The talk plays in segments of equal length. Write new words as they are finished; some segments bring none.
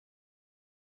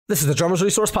This is the Drummers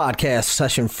Resource Podcast,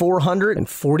 session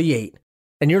 448,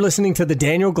 and you're listening to The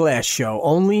Daniel Glass Show,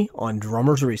 only on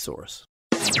Drummers Resource.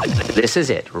 This is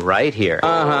it, right here.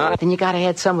 Uh-huh. Then you gotta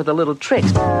add some with the little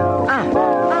tricks.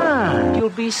 You'll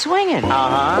be swinging.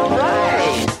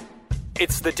 Right.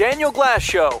 It's the Daniel Glass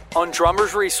Show on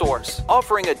Drummers Resource,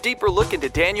 offering a deeper look into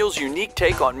Daniel's unique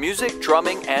take on music,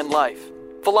 drumming, and life.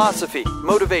 Philosophy,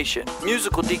 motivation,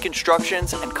 musical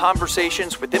deconstructions, and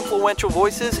conversations with influential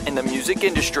voices in the music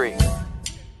industry.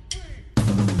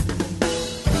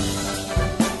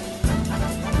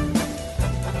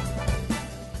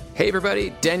 Hey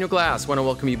everybody, Daniel Glass. Want to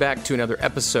welcome you back to another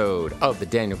episode of the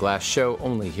Daniel Glass Show,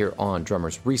 only here on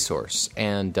Drummers Resource.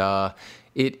 And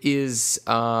it is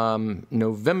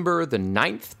November the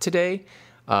 9th today.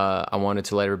 I wanted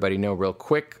to let everybody know real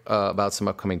quick about some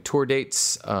upcoming tour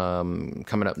dates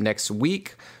coming up next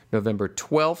week. November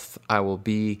 12th, I will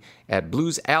be at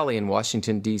Blues Alley in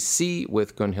Washington, D.C.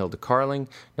 with Gunhilde Carling.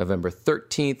 November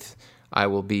 13th, I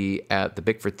will be at the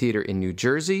Bickford Theater in New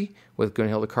Jersey with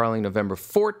Gunhilde Carling. November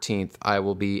 14th, I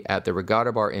will be at the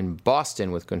Regatta Bar in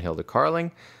Boston with Gunhilde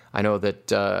Carling. I know that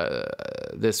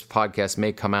this podcast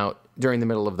may come out during the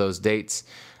middle of those dates.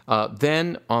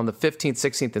 Then on the 15th,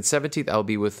 16th, and 17th, I'll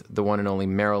be with the one and only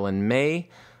Marilyn May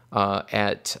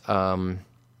at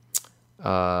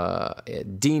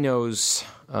Dino's.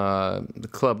 The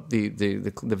club,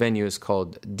 the venue is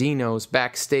called Dino's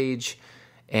Backstage,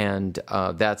 and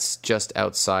that's just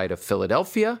outside of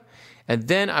Philadelphia. And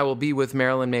then I will be with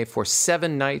Marilyn May for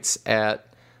 7 nights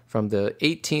from the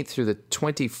 18th through the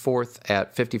 24th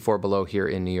at 54 Below here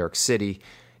in New York City.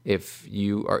 If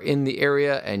you are in the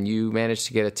area and you manage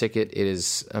to get a ticket, it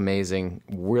is amazing,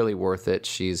 really worth it.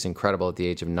 She's incredible at the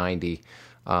age of 90.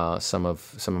 Some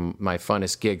of my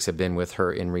funnest gigs have been with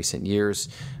her in recent years.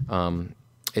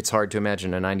 It's hard to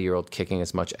imagine a 90-year-old kicking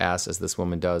as much ass as this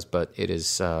woman does, but it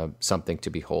is something to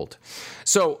behold.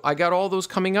 So I got all those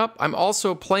coming up. I'm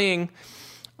also playing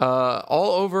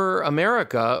all over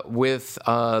America with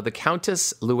the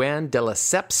Countess Luann de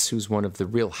Lesseps, who's one of the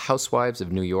Real Housewives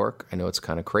of New York. I know it's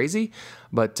kind of crazy,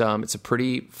 but it's a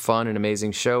pretty fun and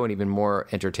amazing show, and even more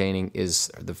entertaining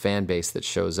is the fan base that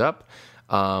shows up.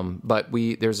 But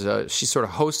she sort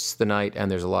of hosts the night, and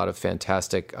there's a lot of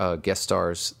fantastic guest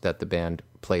stars that the band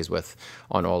plays with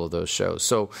on all of those shows.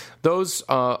 So those,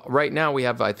 right now we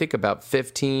have, I think, about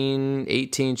 15,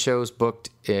 18 shows booked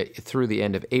through the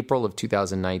end of April of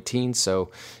 2019.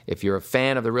 So if you're a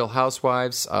fan of The Real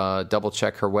Housewives, double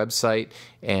check her website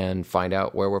and find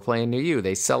out where we're playing near you.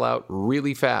 They sell out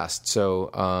really fast,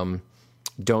 so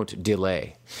don't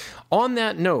delay. On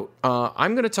that note,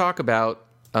 I'm going to talk about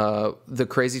the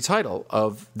crazy title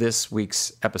of this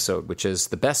week's episode, which is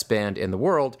The Best Band in the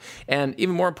World. And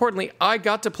even more importantly, I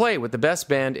got to play with the best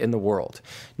band in the world.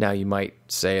 Now, you might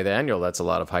say, Daniel, that's a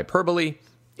lot of hyperbole.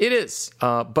 It is.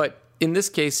 But in this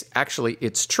case, actually,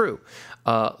 it's true.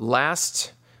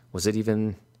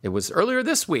 It was earlier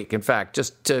this week, in fact,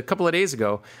 just a couple of days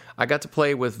ago, I got to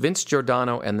play with Vince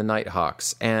Giordano and the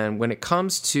Nighthawks. And when it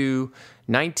comes to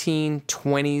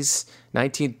 1920s,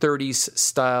 1930s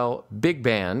style big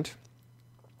band,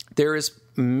 there is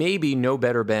maybe no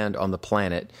better band on the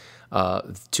planet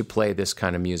to play this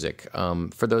kind of music.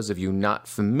 For those of you not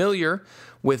familiar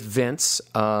with Vince,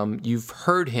 you've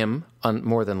heard him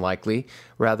more than likely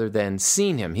rather than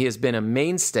seen him. He has been a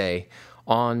mainstay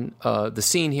on the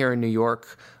scene here in New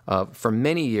York for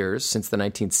many years, since the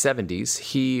 1970s.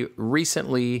 He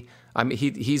recently,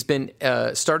 he's been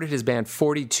started his band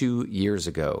 42 years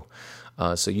ago.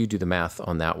 So you do the math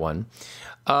on that one.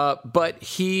 But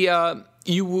he,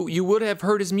 you would have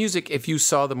heard his music if you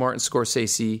saw the Martin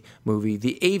Scorsese movie,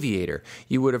 The Aviator.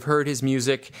 You would have heard his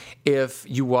music if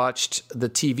you watched the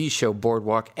TV show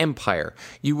Boardwalk Empire.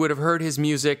 You would have heard his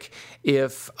music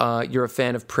if you're a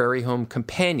fan of Prairie Home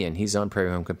Companion. He's on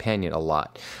Prairie Home Companion a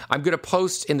lot. I'm going to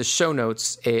post in the show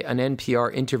notes an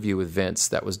NPR interview with Vince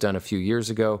that was done a few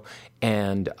years ago,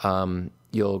 and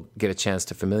you'll get a chance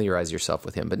to familiarize yourself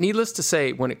with him. But needless to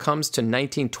say, when it comes to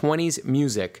 1920s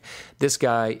music, this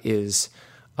guy is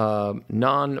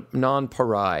non-pari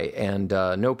and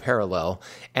no parallel.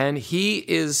 And he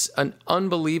is an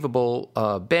unbelievable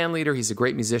band leader. He's a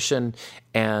great musician,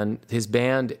 and his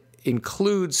band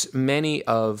includes many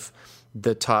of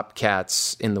the top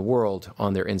cats in the world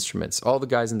on their instruments. All the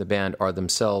guys in the band are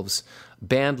themselves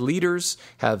band leaders,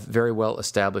 have very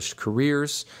well-established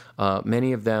careers.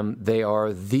 Many of them, they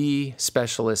are the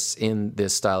specialists in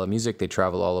this style of music. They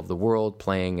travel all over the world,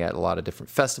 playing at a lot of different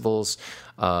festivals,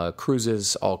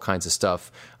 cruises, all kinds of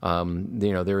stuff.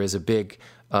 There is a big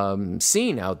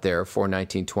scene out there for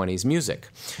 1920s music.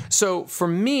 So for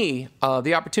me,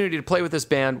 the opportunity to play with this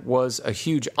band was a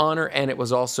huge honor, and it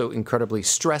was also incredibly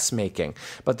stress-making.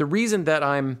 But the reason that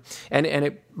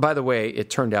by the way, it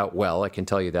turned out well. I can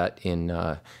tell you that in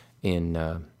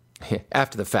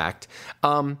after the fact.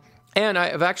 And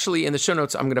I've actually, in the show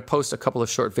notes, I'm going to post a couple of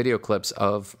short video clips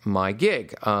of my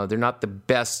gig. They're not the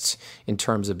best in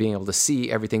terms of being able to see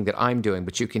everything that I'm doing,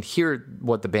 but you can hear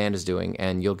what the band is doing,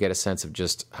 and you'll get a sense of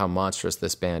just how monstrous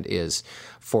this band is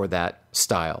for that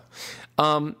style.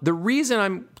 The reason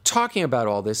I'm talking about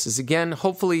all this is, again,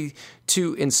 hopefully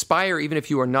to inspire, even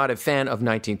if you are not a fan of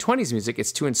 1920s music,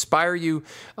 it's to inspire you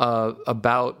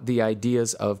about the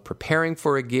ideas of preparing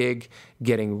for a gig,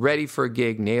 getting ready for a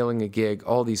gig, nailing a gig,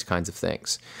 all these kinds of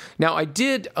things. Now, I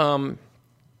did...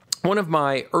 one of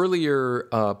my earlier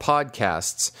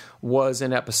podcasts was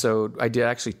an episode, I did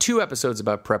actually 2 episodes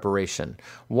about preparation.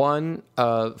 One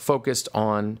focused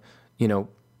on,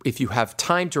 if you have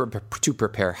time to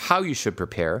prepare, how you should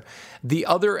prepare. The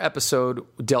other episode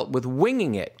dealt with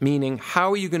winging it, meaning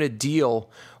how are you going to deal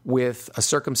with a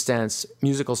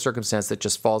musical circumstance that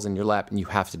just falls in your lap and you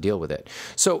have to deal with it.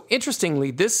 So interestingly,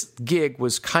 this gig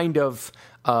was kind of...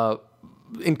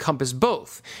 encompass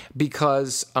both,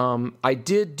 because I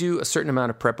did do a certain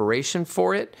amount of preparation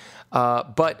for it,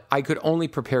 but I could only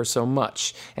prepare so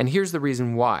much. And here's the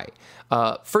reason why.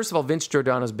 First of all, Vince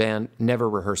Giordano's band never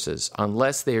rehearses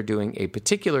unless they are doing a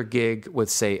particular gig with,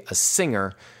 say, a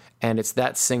singer, and it's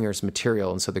that singer's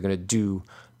material, and so they're going to do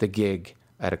the gig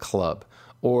at a club.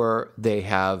 Or they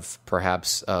have,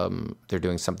 perhaps, they're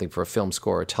doing something for a film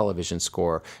score, a television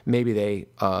score. Maybe they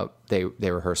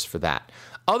rehearse for that.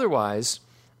 Otherwise,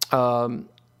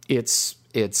 it's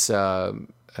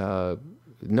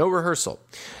no rehearsal.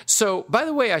 So, by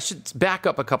the way, I should back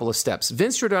up a couple of steps.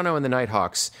 Vince Giordano and the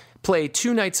Nighthawks play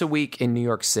 2 nights a week in New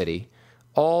York City,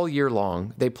 all year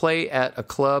long. They play at a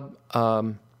club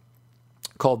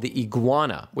called the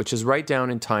Iguana, which is right down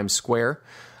in Times Square.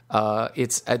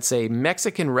 It's a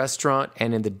Mexican restaurant,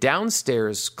 and in the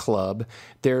downstairs club,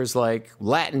 there's like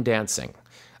Latin dancing.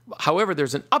 However,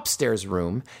 there's an upstairs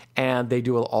room, and they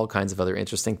do all kinds of other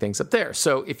interesting things up there.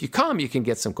 So if you come, you can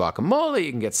get some guacamole,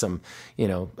 you can get some,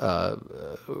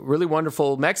 really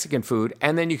wonderful Mexican food,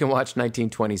 and then you can watch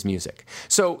 1920s music.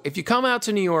 So if you come out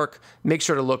to New York, make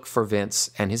sure to look for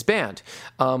Vince and his band.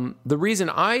 The reason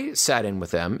I sat in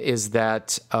with them is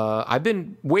that I've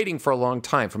been waiting for a long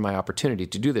time for my opportunity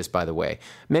to do this, by the way.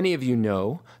 Many of you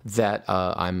know that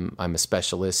I'm a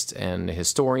specialist and a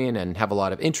historian and have a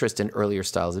lot of interest in earlier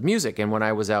styles of music. And when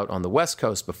I was out on the West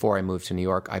Coast before I moved to New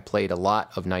York, I played a lot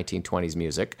of 1920s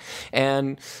music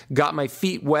and got my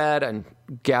feet wet and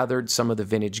gathered some of the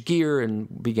vintage gear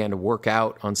and began to work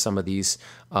out on some of these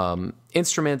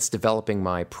instruments, developing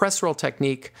my press roll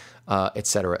technique, et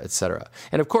cetera, et cetera.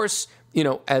 And of course,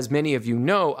 as many of you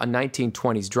know, a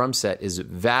 1920s drum set is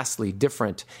vastly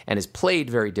different and is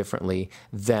played very differently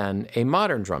than a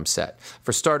modern drum set.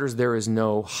 For starters, there is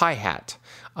no hi-hat.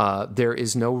 There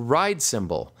is no ride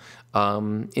cymbal.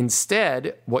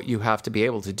 Instead, what you have to be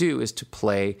able to do is to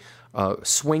play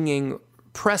swinging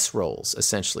press rolls,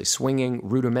 essentially, swinging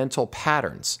rudimental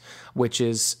patterns, which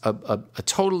is a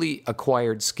totally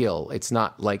acquired skill. It's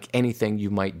not like anything you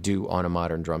might do on a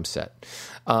modern drum set.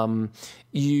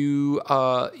 You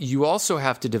also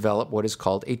have to develop what is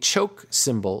called a choke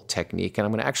cymbal technique, and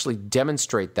I'm going to actually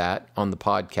demonstrate that on the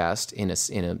podcast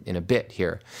in a bit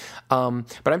here.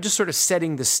 But I'm just sort of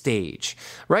setting the stage,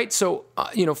 right? So,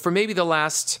 for maybe the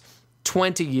last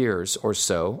 20 years or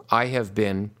so, I have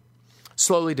been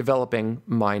slowly developing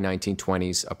my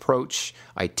 1920s approach.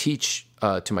 I teach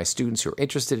to my students who are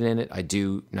interested in it. I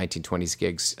do 1920s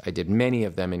gigs. I did many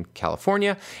of them in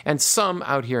California and some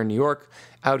out here in New York.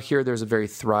 Out here, there's a very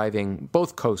thriving,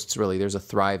 both coasts really, there's a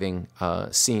thriving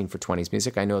scene for 20s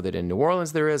music. I know that in New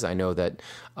Orleans there is. I know that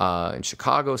in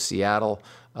Chicago, Seattle,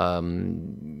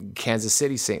 Kansas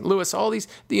City, St. Louis, all these,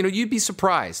 you'd be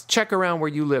surprised. Check around where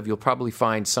you live. You'll probably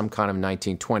find some kind of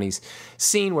 1920s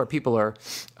scene where people are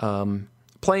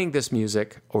playing this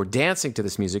music or dancing to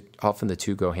this music. Often the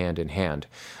two go hand in hand.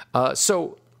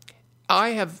 So I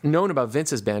have known about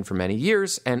Vince's band for many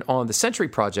years, and on the Century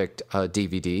Project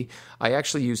DVD, I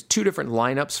actually used 2 different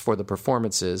lineups for the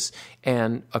performances,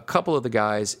 and a couple of the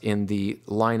guys in the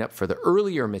lineup for the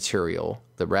earlier material,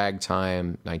 the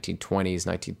ragtime, 1920s,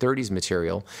 1930s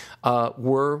material,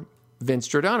 were Vince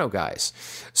Giordano guys.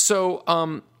 So,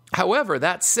 however,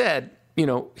 that said,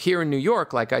 here in New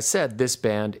York, like I said, this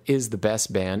band is the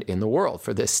best band in the world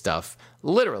for this stuff,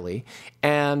 literally,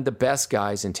 and the best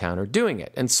guys in town are doing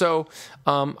it. And so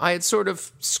I had sort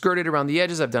of skirted around the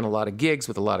edges. I've done a lot of gigs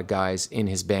with a lot of guys in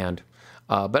his band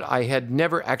but I had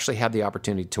never actually had the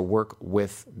opportunity to work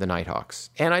with the Nighthawks.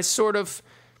 And I sort of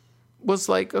was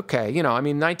like, okay,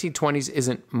 1920s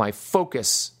isn't my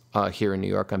focus here in New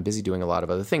York. I'm busy doing a lot of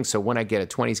other things. So when I get a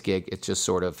 20s gig, it just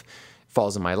sort of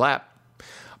falls in my lap.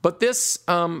 But this,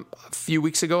 a few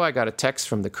weeks ago, I got a text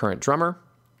from the current drummer,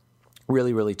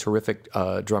 really, really terrific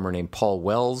drummer named Paul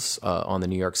Wells on the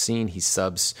New York scene. He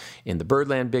subs in the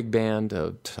Birdland Big Band,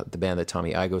 the band that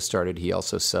Tommy Igoe started. He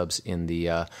also subs in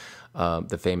the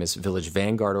famous Village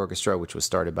Vanguard Orchestra, which was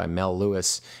started by Mel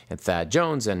Lewis and Thad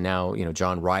Jones, and now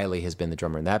John Riley has been the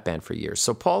drummer in that band for years.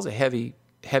 So Paul's a heavy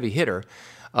hitter.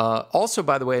 Also,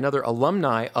 by the way, another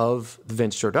alumni of the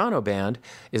Vince Giordano Band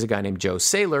is a guy named Joe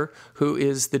Saylor, who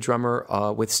is the drummer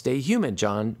with Stay Human,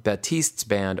 John Baptiste's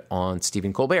band on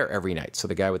Stephen Colbert every night. So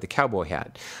the guy with the cowboy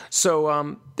hat.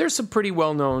 So there's some pretty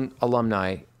well-known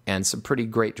alumni and some pretty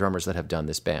great drummers that have done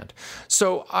this band.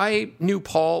 So I knew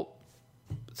Paul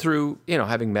through,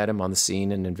 having met him on the scene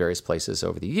and in various places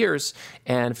over the years.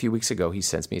 And a few weeks ago, he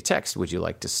sends me a text. Would you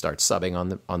like to start subbing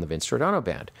on the Vince Giordano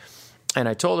Band? And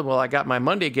I told him, well, I got my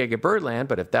Monday gig at Birdland,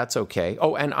 but if that's okay.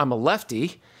 Oh, and I'm a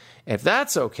lefty. If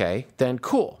that's okay, then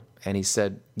cool. And he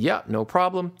said, yeah, no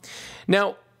problem.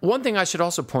 Now, one thing I should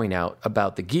also point out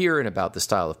about the gear and about the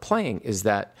style of playing is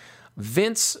that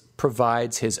Vince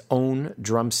provides his own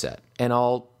drum set. And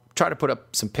I'll try to put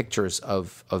up some pictures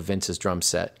of Vince's drum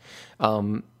set.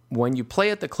 When you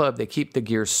play at the club, they keep the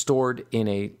gear stored in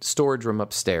a storage room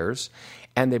upstairs,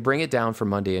 and they bring it down for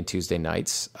Monday and Tuesday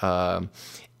nights.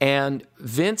 And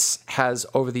Vince has,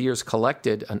 over the years,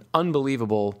 collected an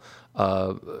unbelievable,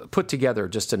 put together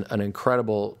just an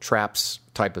incredible Traps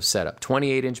type of setup.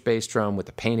 28-inch bass drum with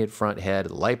a painted front head,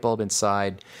 a light bulb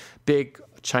inside, big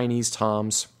Chinese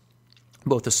toms,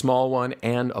 both a small one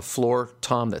and a floor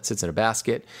tom that sits in a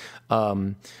basket.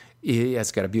 He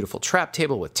has got a beautiful trap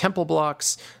table with temple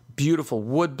blocks, beautiful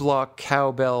wood block,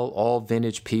 cowbell, all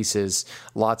vintage pieces,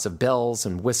 lots of bells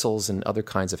and whistles and other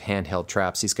kinds of handheld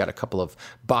traps. He's got a couple of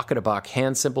Bach-a-da-Bach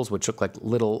hand cymbals, which look like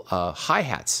little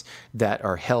hi-hats that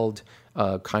are held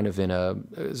kind of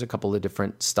there's a couple of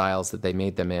different styles that they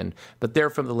made them in, but they're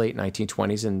from the late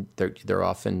 1920s, and they're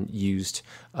often used.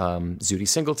 Zutty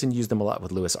Singleton used them a lot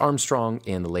with Louis Armstrong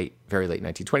in the very late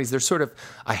 1920s. They're sort of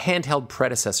a handheld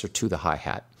predecessor to the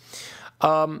hi-hat.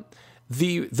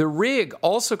 The rig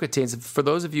also contains, for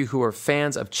those of you who are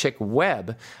fans of Chick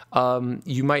Webb,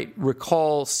 you might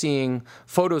recall seeing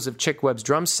photos of Chick Webb's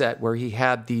drum set where he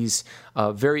had these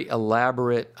very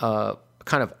elaborate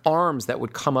kind of arms that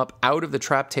would come up out of the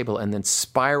trap table and then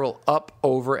spiral up,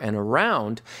 over, and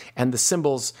around, and the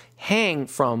cymbals hang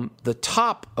from the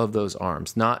top of those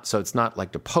arms. So it's not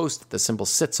like the post that the cymbal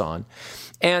sits on.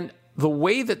 And the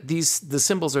way that the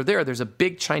cymbals are there's a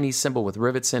big Chinese cymbal with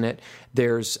rivets in it.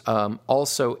 There's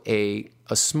also a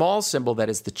small cymbal that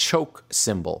is the choke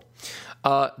cymbal.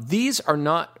 These are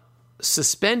not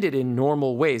suspended in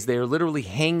normal ways. They are literally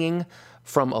hanging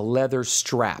from a leather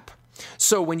strap.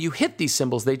 So when you hit these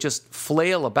cymbals, they just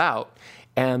flail about,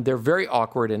 and they're very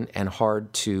awkward and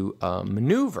hard to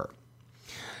maneuver.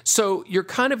 So you're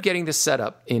kind of getting the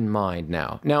setup in mind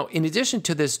now. Now, in addition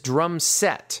to this drum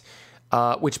set,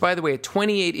 which, by the way, a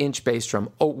 28-inch bass drum,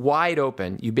 wide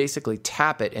open. You basically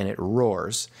tap it and it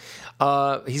roars.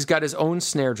 He's got his own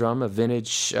snare drum, a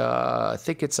vintage, I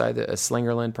think it's either a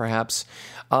Slingerland, perhaps.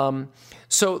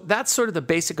 So that's sort of the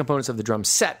basic components of the drum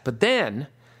set. But then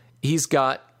he's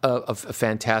got a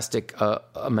fantastic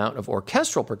amount of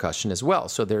orchestral percussion as well.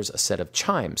 So there's a set of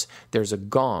chimes. There's a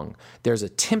gong. There's a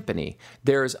timpani.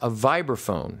 There's a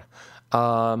vibraphone.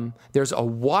 There's a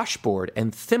washboard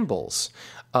and thimbles.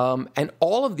 And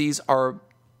all of these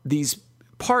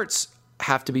parts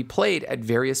have to be played at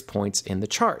various points in the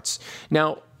charts.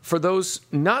 Now, for those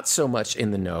not so much in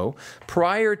the know,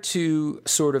 prior to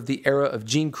sort of the era of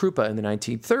Gene Krupa in the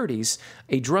 1930s,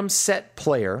 a drum set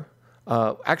player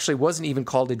actually wasn't even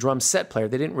called a drum set player.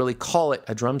 They didn't really call it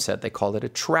a drum set. They called it a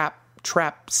trap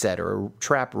set or a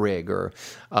trap rig or...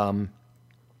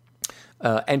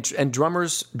 And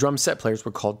drum set players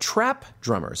were called trap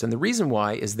drummers. And the reason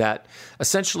why is that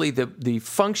essentially the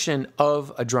function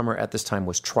of a drummer at this time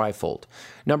was trifold.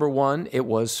 Number one, it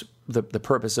was the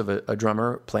purpose of a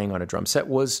drummer playing on a drum set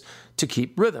was to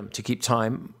keep rhythm, to keep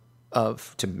time,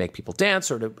 to make people dance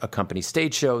or to accompany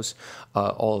stage shows,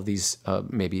 all of these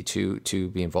maybe to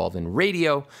be involved in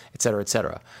radio, et cetera, et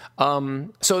cetera.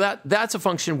 So that's a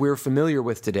function we're familiar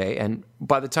with today. And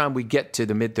by the time we get to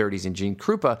the mid-30s in Gene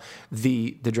Krupa,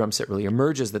 the drum set really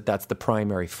emerges that's the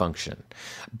primary function.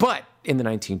 But in the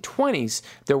 1920s,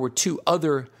 there were two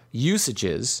other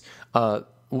usages.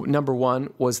 number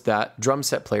one was that drum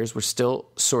set players were still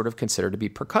sort of considered to be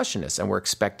percussionists and were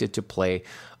expected to play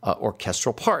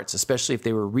orchestral parts, especially if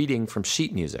they were reading from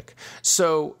sheet music.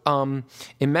 So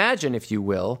imagine, if you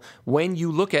will, when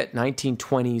you look at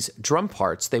 1920s drum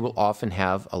parts, they will often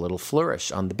have a little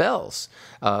flourish on the bells.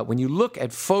 When you look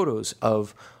at photos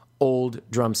of old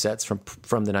drum sets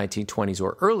from the 1920s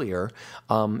or earlier,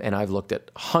 and I've looked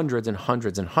at hundreds and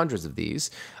hundreds and hundreds of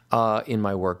these in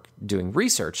my work doing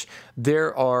research,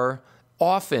 there are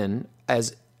often,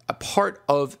 as a part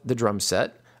of the drum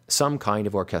set, some kind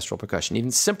of orchestral percussion.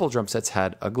 Even simple drum sets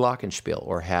had a glockenspiel,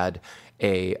 or had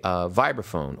a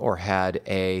vibraphone, or had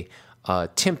a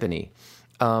timpani.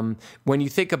 When you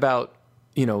think about,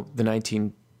 the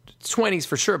 1920s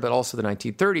for sure, but also the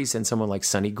 1930s, and someone like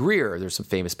Sonny Greer, there's some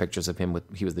famous pictures of him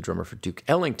he was the drummer for Duke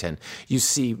Ellington. You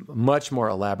see much more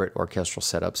elaborate orchestral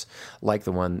setups like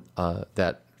the one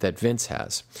that Vince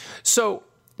has. So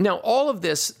now all of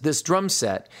this drum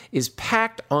set is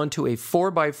packed onto a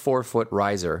 4x4 foot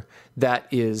riser that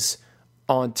is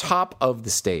on top of the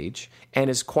stage and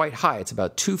is quite high. It's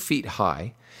about 2 feet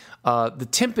high. The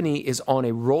timpani is on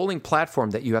a rolling platform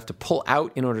that you have to pull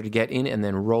out in order to get in and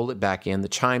then roll it back in. The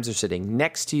chimes are sitting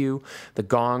next to you. The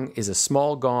gong is a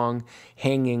small gong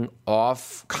hanging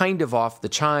kind of off the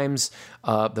chimes.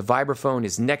 The vibraphone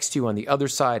is next to you on the other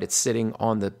side. It's sitting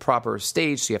on the proper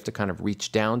stage, so you have to kind of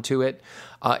reach down to it.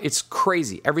 It's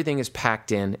crazy. Everything is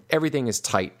packed in. Everything is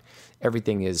tight.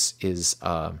 Everything is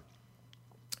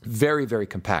very, very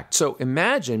compact. So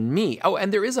imagine me. Oh,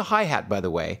 and there is a hi-hat, by the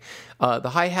way.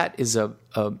 The hi-hat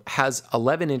has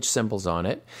 11-inch cymbals on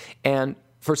it. And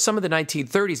for some of the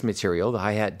 1930s material, the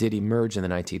hi-hat did emerge in the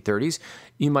 1930s,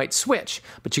 you might switch.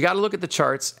 But you got to look at the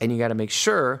charts, and you got to make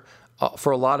sure,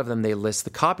 for a lot of them, they list the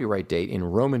copyright date in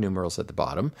Roman numerals at the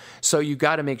bottom. So you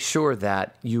got to make sure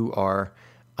that you are...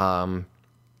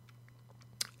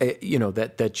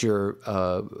 that you're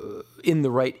in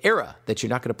the right era, that you're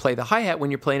not going to play the hi-hat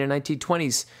when you're playing a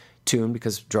 1920s tune,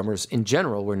 because drummers in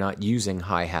general were not using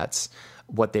hi-hats.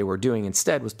 What they were doing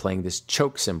instead was playing this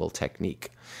choke cymbal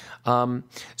technique.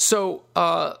 So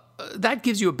that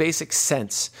gives you a basic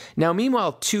sense. Now,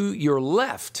 meanwhile, to your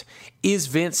left is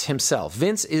Vince himself.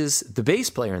 Vince is the bass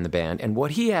player in the band, and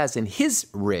what he has in his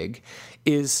rig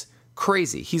is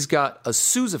crazy. He's got a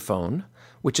sousaphone,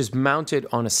 which is mounted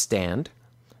on a stand,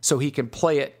 so he can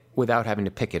play it without having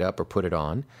to pick it up or put it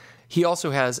on. He also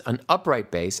has an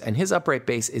upright bass, and his upright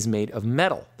bass is made of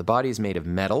metal. The body is made of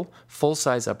metal,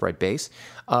 full-size upright bass,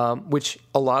 which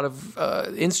a lot of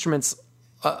instruments,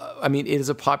 it is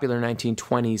a popular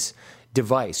 1920s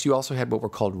device. You also had what were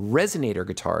called resonator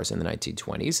guitars in the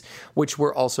 1920s, which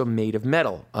were also made of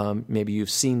metal. Maybe you've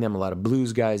seen them. A lot of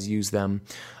blues guys use them.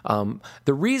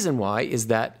 The reason why is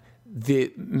that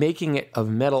the making it of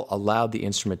metal allowed the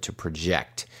instrument to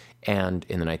project. And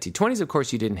in the 1920s, of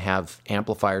course, you didn't have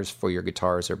amplifiers for your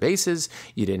guitars or basses.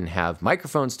 You didn't have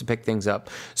microphones to pick things up.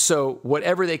 So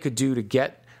whatever they could do to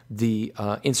get the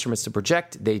instruments to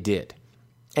project, they did.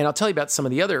 And I'll tell you about some of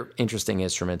the other interesting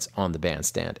instruments on the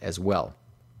bandstand as well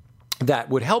that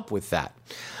would help with that.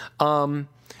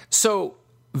 So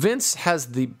Vince has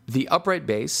the upright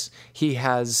bass. He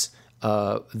has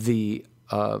the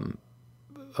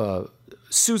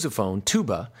sousaphone,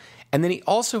 tuba, and then he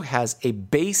also has a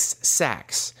bass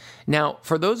sax. Now,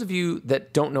 for those of you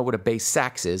that don't know what a bass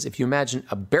sax is, if you imagine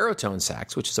a baritone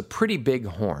sax, which is a pretty big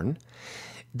horn,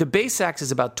 the bass sax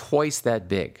is about twice that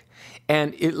big.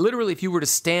 And it literally, if you were to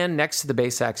stand next to the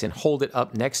bass sax and hold it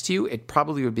up next to you, it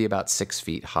probably would be about 6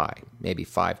 feet high, maybe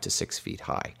 5 to 6 feet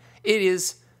high. It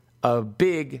is a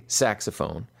big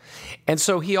saxophone. And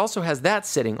so he also has that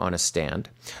sitting on a stand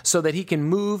so that he can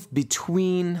move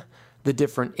between the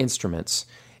different instruments.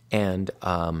 And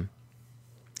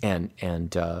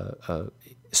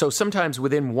so sometimes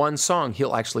within one song,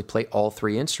 he'll actually play all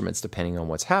three instruments depending on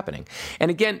what's happening. And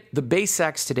again, the bass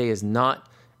sax today is not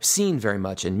seen very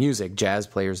much in music. Jazz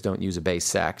players don't use a bass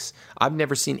sax. I've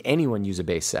never seen anyone use a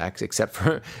bass sax except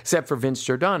for Vince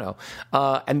Giordano.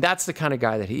 And that's the kind of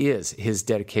guy that he is. His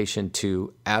dedication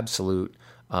to absolute,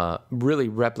 really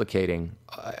replicating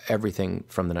everything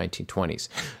from the 1920s.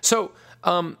 So,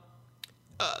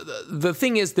 the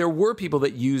thing is, there were people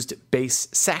that used bass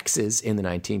saxes in the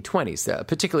 1920s,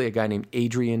 particularly a guy named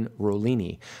Adrian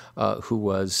Rollini,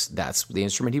 that's the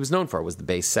instrument he was known for, was the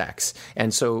bass sax.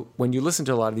 And so when you listen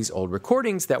to a lot of these old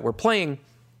recordings that we're playing,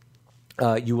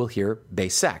 you will hear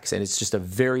bass sax. And it's just a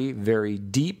very, very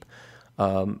deep,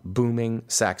 booming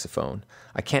saxophone.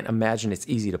 I can't imagine it's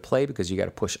easy to play because you got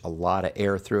to push a lot of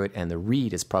air through it, and the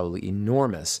reed is probably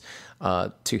enormous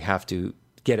to have to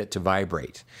get it to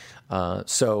vibrate.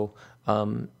 So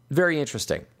very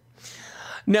interesting.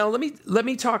 Now, let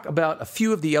me talk about a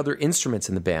few of the other instruments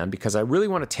in the band, because I really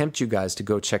want to tempt you guys to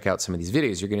go check out some of these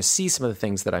videos. You're going to see some of the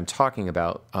things that I'm talking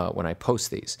about when I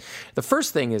post these. The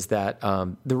first thing is that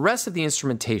the rest of the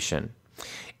instrumentation,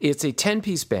 it's a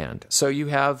 10-piece band. So you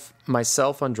have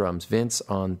myself on drums, Vince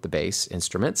on the bass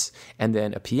instruments, and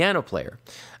then a piano player.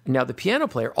 Now, the piano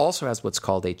player also has what's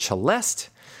called a celeste,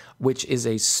 which is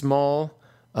a small,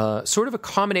 sort of a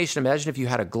combination. Imagine if you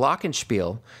had a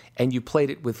glockenspiel and you played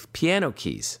it with piano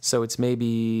keys. So it's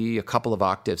maybe a couple of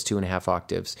octaves, 2.5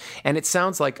 octaves. And it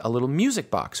sounds like a little music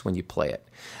box when you play it.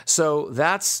 So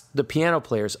that's the piano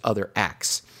player's other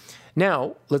axe.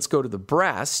 Now, let's go to the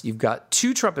brass. You've got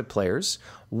 2 trumpet players,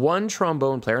 1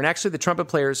 trombone player. And actually, the trumpet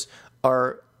players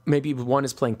are, maybe one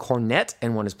is playing cornet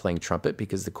and one is playing trumpet,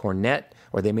 because the cornet,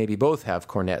 or they maybe both have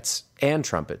cornets and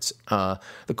trumpets. The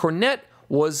cornet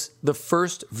was the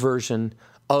first version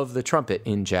of the trumpet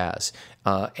in jazz.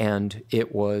 And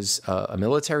it was a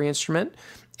military instrument,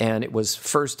 and it was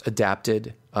first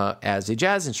adapted as a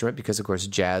jazz instrument because, of course,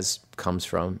 jazz comes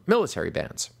from military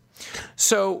bands.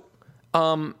 So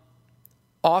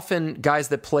often guys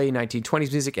that play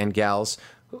 1920s music and gals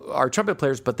are trumpet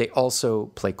players, but they also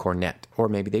play cornet, or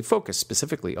maybe they focus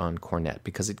specifically on cornet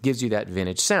because it gives you that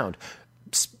vintage sound.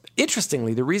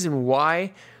 Interestingly, the reason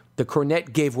why the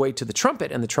cornet gave way to the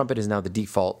trumpet, and the trumpet is now the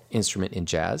default instrument in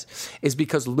jazz, is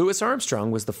because Louis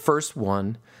Armstrong was the first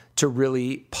one to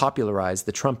really popularize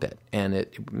the trumpet. And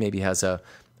it maybe has a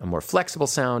more flexible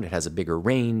sound, it has a bigger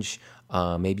range,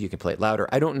 maybe you can play it louder.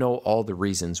 I don't know all the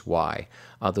reasons why.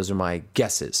 Those are my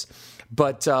guesses.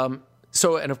 But and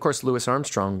of course, Louis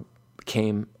Armstrong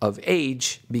came of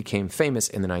age, became famous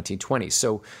in the 1920s.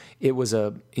 So it was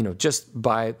just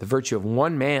by the virtue of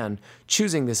one man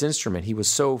choosing this instrument, he was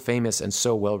so famous and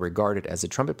so well regarded as a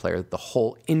trumpet player that the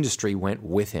whole industry went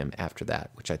with him after that,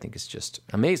 which I think is just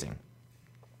amazing.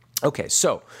 Okay,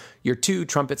 so your 2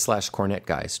 trumpet/cornet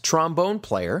guys. Trombone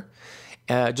player,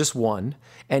 just one,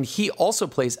 and he also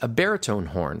plays a baritone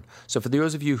horn. So for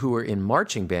those of you who are in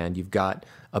marching band, you've got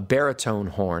a baritone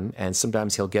horn, and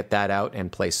sometimes he'll get that out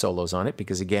and play solos on it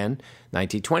because, again,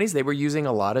 1920s, they were using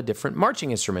a lot of different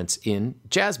marching instruments in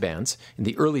jazz bands. In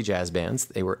the early jazz bands,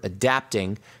 they were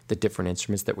adapting the different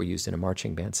instruments that were used in a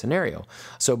marching band scenario.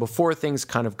 So before things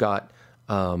kind of got,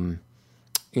 what's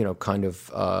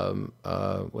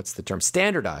the term,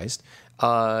 standardized,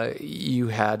 you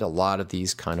had a lot of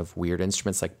these kind of weird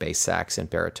instruments like bass sax and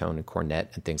baritone and cornet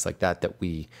and things like that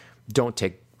we don't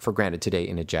take for granted today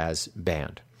in a jazz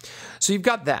band. So you've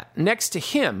got that. Next to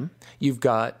him, you've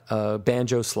got a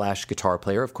banjo/guitar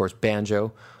player. Of course,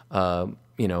 banjo, not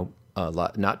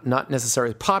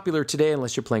necessarily popular today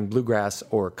unless you're playing bluegrass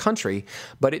or country,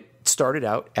 but it started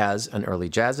out as an early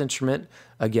jazz instrument.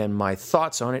 Again, my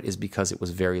thoughts on it is because it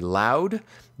was very loud.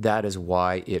 That is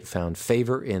why it found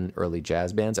favor in early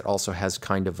jazz bands. It also has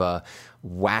kind of a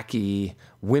wacky,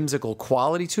 whimsical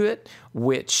quality to it,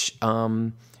 which,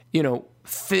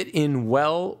 fit in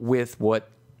well with what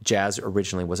jazz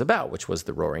originally was about, which was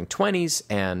the Roaring 20s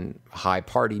and high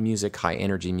party music, high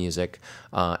energy music,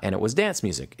 and it was dance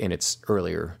music in its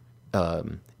earlier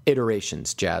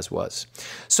iterations, jazz was.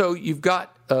 So you've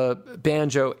got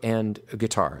banjo and a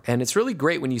guitar, and it's really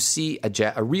great when you see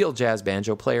a real jazz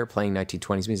banjo player playing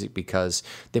 1920s music because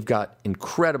they've got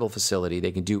incredible facility.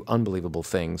 They can do unbelievable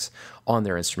things on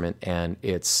their instrument, and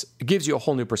it gives you a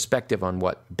whole new perspective on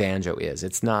what banjo is.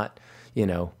 It's not,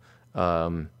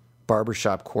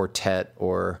 barbershop quartet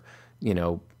or,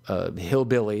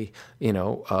 hillbilly,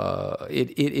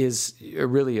 it is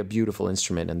really a beautiful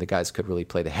instrument, and the guys could really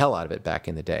play the hell out of it back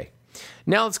in the day.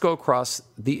 Now let's go across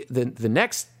the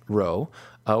next row.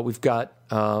 We've got,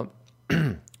 I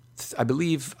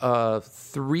believe,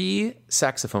 3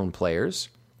 saxophone players.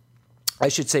 I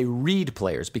should say reed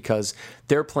players because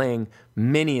they're playing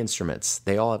many instruments.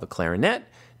 They all have a clarinet.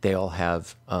 They all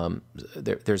have,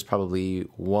 there's probably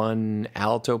 1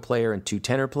 alto player and 2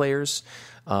 tenor players.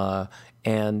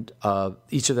 And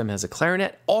each of them has a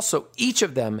clarinet. Also, each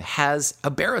of them has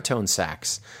a baritone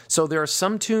sax. So there are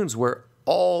some tunes where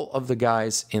all of the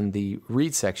guys in the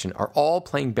reed section are all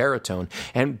playing baritone.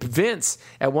 And Vince,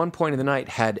 at one point in the night,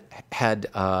 had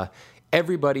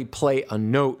everybody play a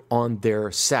note on their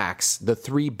sax, the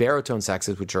 3 baritone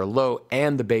saxes, which are low,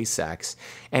 and the bass sax.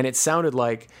 And it sounded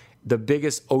like the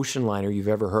biggest ocean liner you've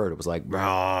ever heard. It was like,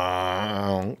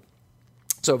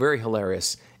 so very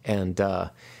hilarious. And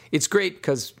it's great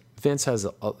because Vince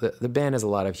the band has a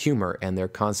lot of humor, and they're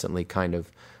constantly kind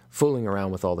of fooling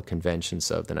around with all the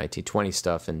conventions of the 1920s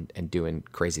stuff and doing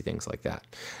crazy things like that.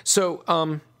 So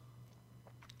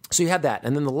you have that.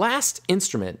 And then the last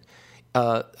instrument,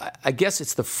 I guess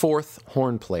it's the 4th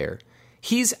horn player.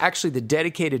 he's actually the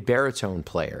dedicated baritone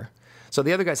player. So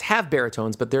the other guys have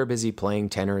baritones, but they're busy playing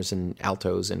tenors and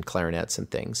altos and clarinets and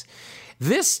things.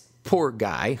 This poor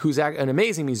guy, who's an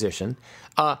amazing musician,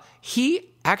 he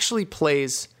actually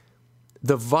plays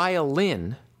the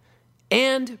violin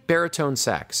and baritone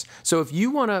sax. So if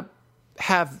you want to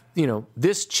have,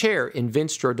 this chair in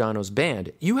Vince Giordano's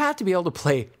band, you have to be able to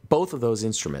play both of those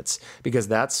instruments because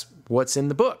that's what's in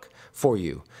the book for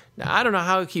you. Now, I don't know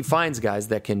how he finds guys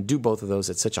that can do both of those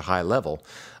at such a high level,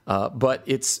 but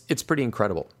it's pretty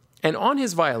incredible. And on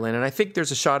his violin, and I think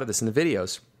there's a shot of this in the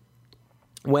videos,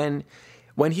 when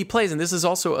he plays, and this is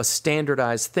also a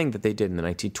standardized thing that they did in the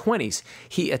 1920s,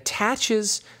 he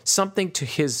attaches something to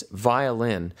his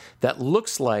violin that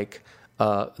looks like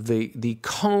the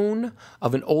cone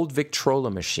of an old Victrola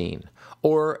machine,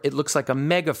 or it looks like a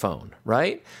megaphone,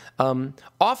 right?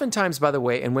 Oftentimes, by the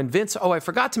way, and when Vince, I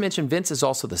forgot to mention, Vince is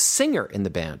also the singer in the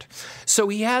band. So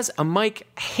he has a mic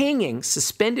hanging,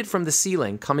 suspended from the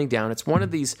ceiling, coming down. It's one of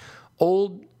these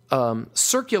old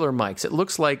circular mics. It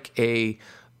looks like a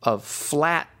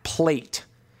flat plate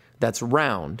that's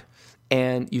round,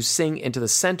 and you sing into the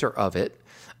center of it.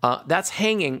 That's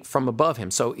hanging from above him,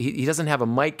 so he doesn't have a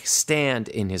mic stand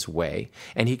in his way,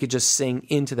 and he could just sing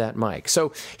into that mic.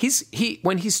 So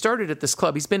when he started at this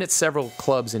club, he's been at several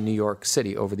clubs in New York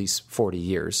City over these 40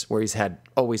 years, where he's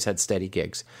always had steady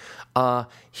gigs.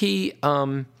 He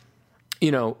always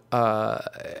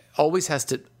has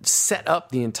to set up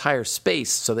the entire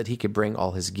space so that he could bring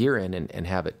all his gear in and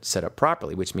have it set up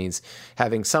properly, which means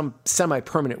having some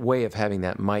semi-permanent way of having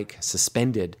that mic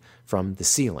suspended from the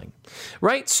ceiling,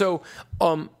 right? So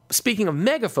speaking of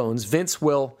megaphones, Vince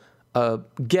will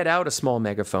get out a small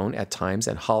megaphone at times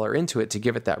and holler into it to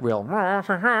give it that real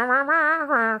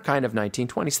kind of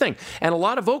 1920s thing. And a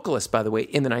lot of vocalists, by the way,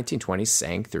 in the 1920s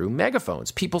sang through megaphones.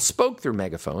 People spoke through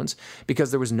megaphones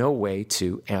because there was no way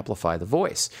to amplify the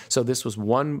voice. So this was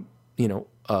one,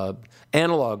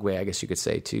 analog way, I guess you could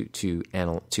say, to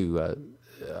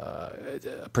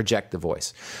project the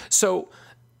voice. So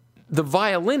the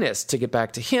violinist, to get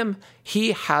back to him,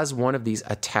 he has one of these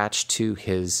attached to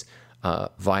his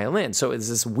violin. So it's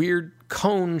this weird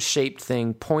cone-shaped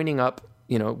thing pointing up,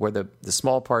 where the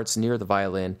small part's near the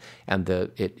violin and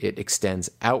it extends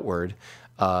outward.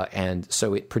 And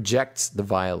so it projects the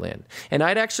violin. And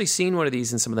I'd actually seen one of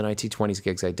these in some of the 1920s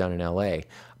gigs I'd done in LA,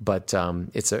 but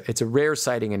it's a rare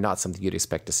sighting and not something you'd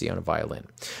expect to see on a violin.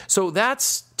 So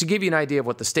that's to give you an idea of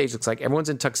what the stage looks like. Everyone's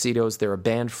in tuxedos. There are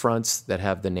band fronts that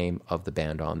have the name of the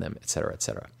band on them, et cetera, et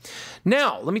cetera.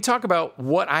 Now, let me talk about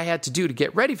what I had to do to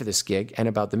get ready for this gig and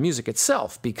about the music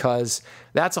itself, because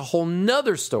that's a whole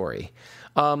nother story.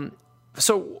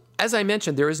 So as I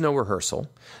mentioned, there is no rehearsal.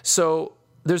 So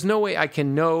there's no way I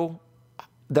can know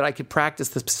that I could practice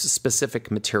the specific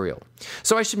material.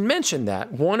 So I should mention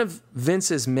that one of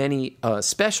Vince's many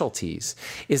specialties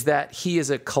is that he is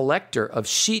a collector of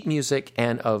sheet music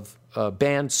and of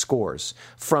band scores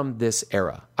from this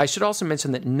era. I should also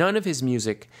mention that none of his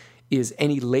music is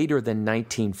any later than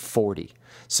 1940.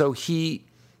 So he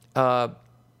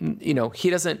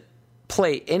doesn't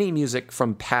play any music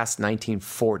from past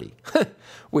 1940,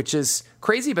 which is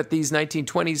crazy, but these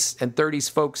 1920s and 30s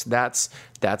folks, that's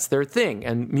their thing.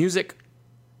 And music,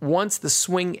 once the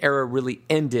swing era really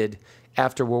ended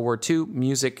after World War II,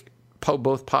 music,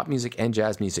 both pop music and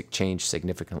jazz music, changed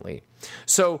significantly.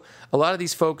 So a lot of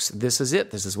these folks, this is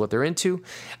it. This is what they're into.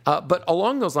 But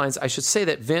along those lines, I should say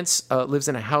that Vince lives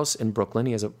in a house in Brooklyn.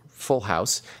 He has a full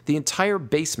house. The entire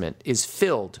basement is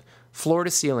filled floor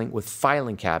to ceiling with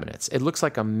filing cabinets. It looks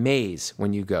like a maze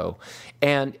when you go.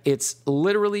 And it's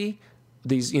literally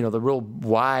these, the real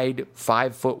wide,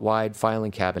 5-foot wide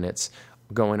filing cabinets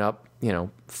going up,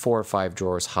 4 or 5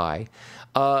 drawers high.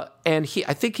 And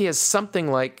I think he has something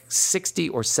like 60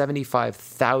 or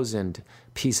 75,000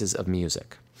 pieces of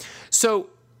music. So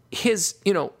his,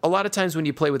 a lot of times when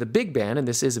you play with a big band, and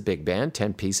this is a big band,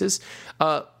 10 pieces,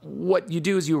 what you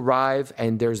do is you arrive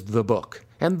and there's the book.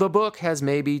 And the book has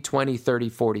maybe 20, 30,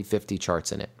 40, 50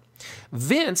 charts in it.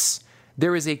 Vince,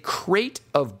 there is a crate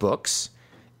of books,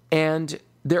 and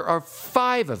there are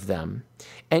 5 of them.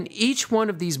 And each one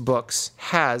of these books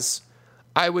has,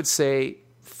 I would say,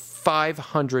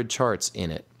 500 charts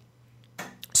in it.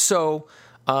 So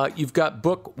you've got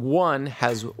book 1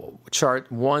 has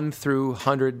chart 1 through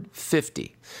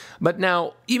 150. But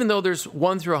now, even though there's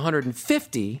 1 through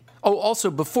 150, also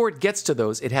before it gets to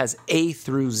those, it has A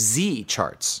through Z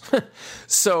charts.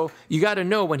 So you got to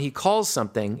know when he calls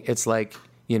something, it's like,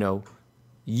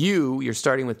 you're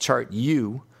starting with chart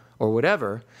U, or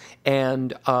whatever,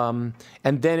 and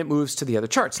then it moves to the other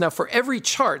charts. Now, for every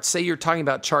chart, say you're talking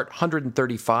about chart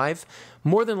 135,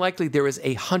 more than likely there is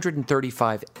a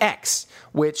 135X,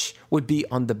 which would be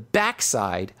on the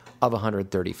backside of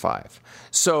 135.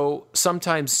 So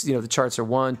sometimes, the charts are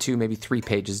 1, 2, maybe 3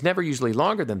 pages, never usually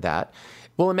longer than that.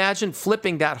 Well, imagine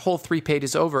flipping that whole 3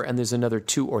 pages over and there's another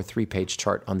 2 or 3 page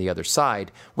chart on the other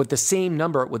side with the same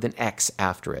number with an X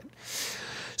after it.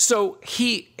 So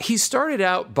he started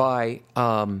out by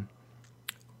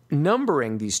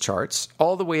numbering these charts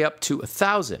all the way up to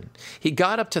 1,000. He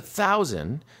got up to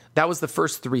 1,000. That was the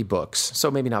first 3 books,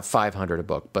 so maybe not 500 a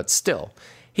book, but still.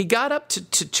 He got up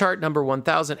to chart number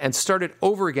 1,000 and started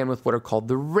over again with what are called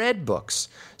the red books.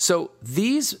 So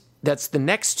that's the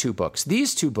next 2 books.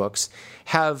 These 2 books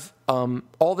have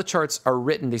all the charts are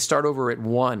written. They start over at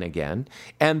 1 again,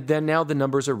 and then now the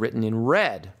numbers are written in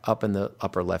red up in the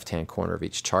upper left-hand corner of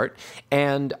each chart.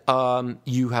 And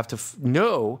you have to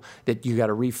know that you got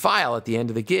to refile at the end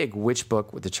of the gig which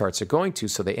book the charts are going to,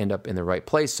 so they end up in the right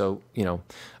place. So you know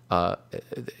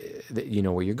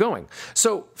where you're going.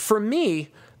 So for me,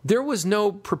 there was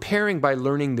no preparing by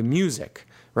learning the music.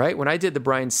 Right when I did the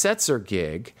Brian Setzer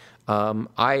gig.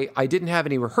 I didn't have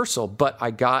any rehearsal, but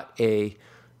I got a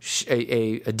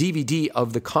DVD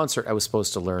of the concert I was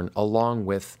supposed to learn along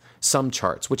with some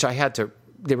charts, which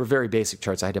they were very basic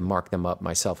charts. I had to mark them up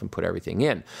myself and put everything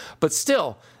in. But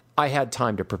still, I had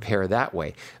time to prepare that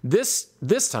way. This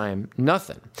time,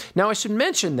 nothing. Now, I should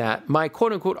mention that my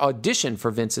quote-unquote audition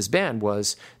for Vince's band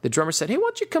was the drummer said, hey, why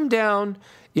don't you come down,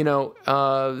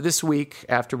 this week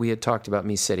after we had talked about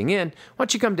me sitting in, why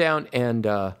don't you come down and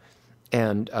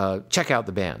check out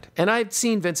the band. And I'd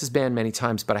seen Vince's band many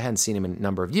times, but I hadn't seen him in a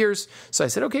number of years. So I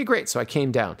said, okay, great. So I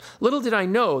came down. Little did I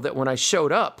know that when I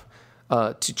showed up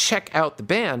to check out the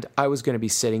band, I was going to be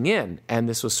sitting in, and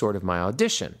this was sort of my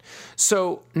audition.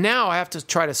 So now I have to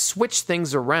try to switch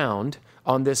things around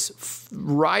on this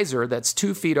riser that's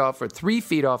 2 feet off or 3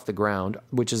 feet off the ground,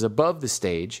 which is above the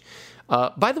stage.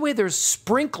 By the way, there's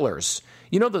sprinklers.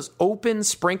 You know those open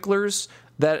sprinklers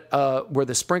that where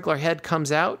the sprinkler head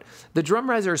comes out? The drum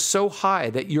riser is so high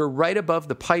that you're right above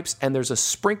the pipes and there's a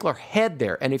sprinkler head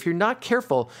there. And if you're not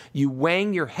careful, you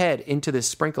wang your head into this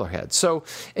sprinkler head. So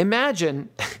imagine,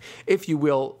 if you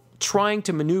will, trying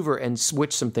to maneuver and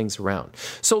switch some things around.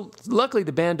 So luckily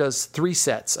the band does 3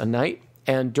 sets a night.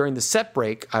 And during the set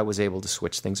break, I was able to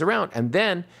switch things around. And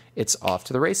then it's off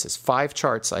to the races. 5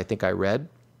 charts, I think I read.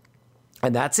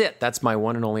 And that's it. That's my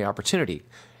one and only opportunity.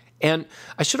 And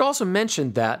I should also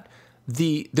mention that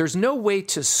there's no way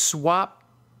to swap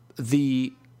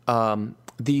these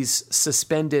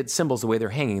suspended cymbals the way they're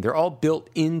hanging. They're all built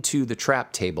into the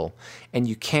trap table, and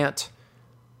you can't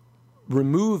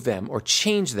remove them or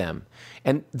change them.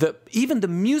 And even the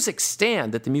music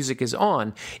stand that the music is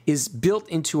on is built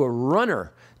into a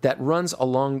runner that runs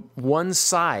along one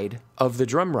side of the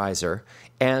drum riser,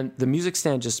 and the music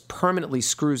stand just permanently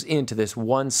screws into this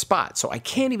one spot. So I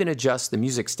can't even adjust the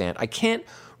music stand. I can't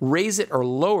raise it or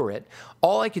lower it.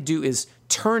 All I could do is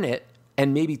turn it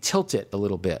and maybe tilt it a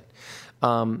little bit.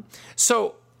 I'm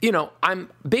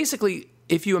basically,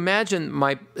 if you imagine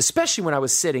especially when I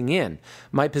was sitting in,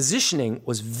 my positioning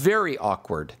was very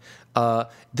awkward.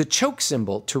 The choke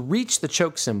cymbal, to reach the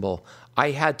choke cymbal,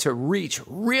 I had to reach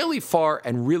really far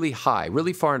and really high,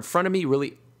 really far in front of me,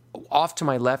 really off to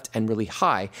my left and really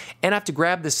high. And I have to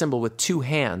grab the cymbal with 2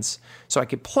 hands so I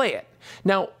could play it.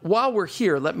 Now, while we're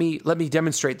here, let me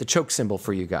demonstrate the choke cymbal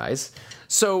for you guys.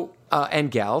 So,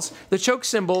 and gals, the choke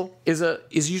cymbal is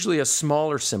usually a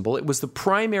smaller cymbal. It was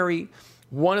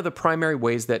one of the primary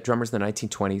ways that drummers in the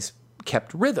 1920s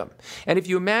kept rhythm. And if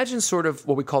you imagine sort of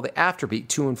what we call the afterbeat,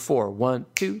 2 and 4, 1,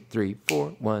 2, 3, 4,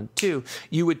 1, 2,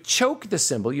 you would choke the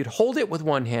cymbal, you'd hold it with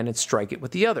one hand and strike it with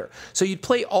the other. So you'd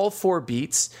play all 4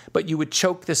 beats, but you would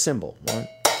choke the cymbal. 1.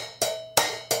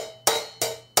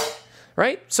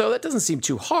 Right? So that doesn't seem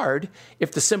too hard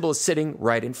if the cymbal is sitting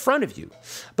right in front of you.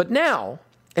 But now,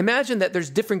 imagine that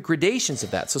there's different gradations of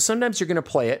that. So sometimes you're going to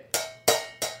play it,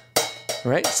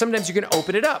 right? Sometimes you're going to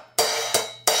open it up.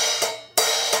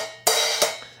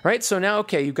 Right? So now,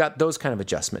 okay, you've got those kind of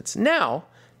adjustments. Now,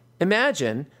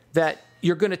 imagine that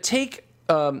you're going to take,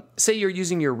 say you're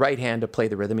using your right hand to play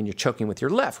the rhythm and you're choking with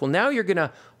your left. Well, now you're going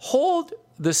to hold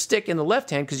the stick in the left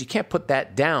hand because you can't put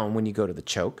that down when you go to the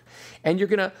choke. And you're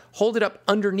going to hold it up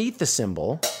underneath the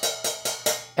cymbal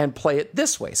and play it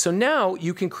this way. So now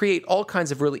you can create all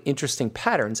kinds of really interesting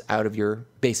patterns out of your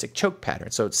basic choke pattern.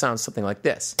 So it sounds something like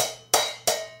this.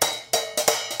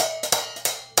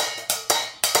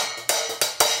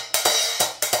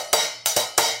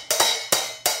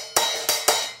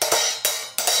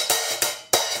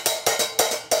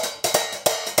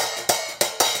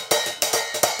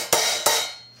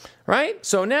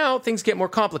 So now things get more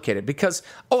complicated because,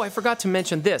 I forgot to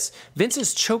mention this.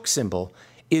 Vince's choke cymbal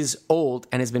is old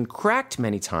and has been cracked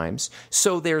many times.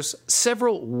 So there's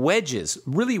several wedges,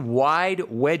 really wide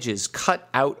wedges cut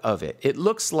out of it. It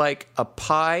looks like a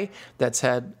pie that's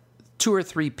had 2 or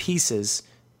 3 pieces,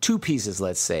 2 pieces,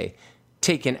 let's say,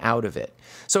 taken out of it.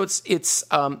 So it's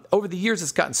over the years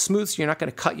it's gotten smooth, so you're not going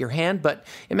to cut your hand, but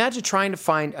imagine trying to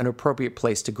find an appropriate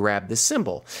place to grab this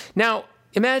cymbal. Now,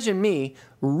 imagine me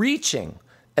reaching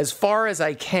as far as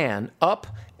I can up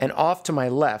and off to my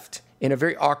left in a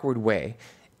very awkward way.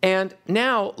 And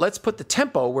now let's put the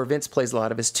tempo where Vince plays a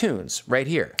lot of his tunes right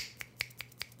here.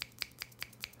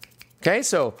 Okay,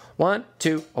 so 1,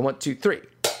 2, 1, 2, 3.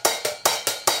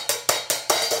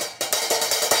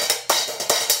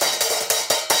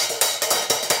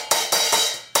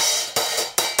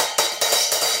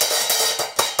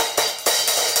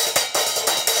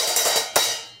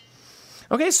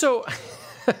 Okay, so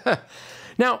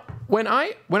now when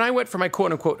I went for my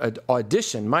quote unquote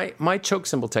audition, my choke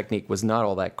cymbal technique was not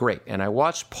all that great, and I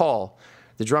watched Paul,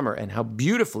 the drummer, and how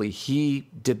beautifully he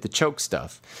did the choke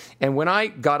stuff. And when I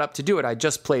got up to do it, I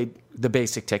just played the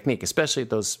basic technique, especially at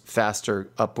those faster,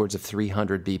 upwards of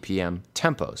 300 BPM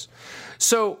tempos.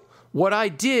 So what I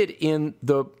did in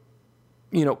the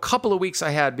couple of weeks I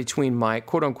had between my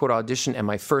quote unquote audition and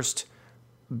my first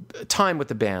time with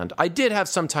the band, I did have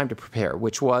some time to prepare,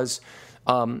 which was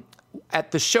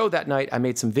at the show that night, I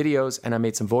made some videos and I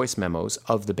made some voice memos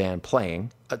of the band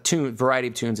playing a variety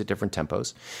of tunes at different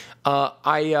tempos.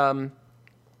 I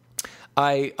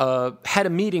had a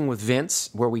meeting with Vince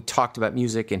where we talked about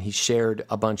music, and he shared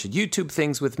a bunch of YouTube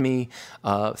things with me,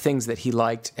 things that he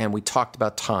liked, and we talked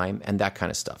about time and that kind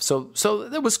of stuff. So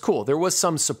that was cool. There was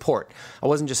some support. I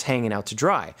wasn't just hanging out to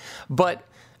dry. But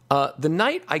the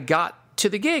night I got to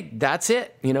the gig, that's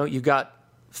it. You got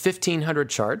 1,500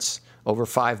 charts over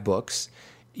 5 books.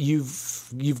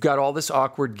 You've got all this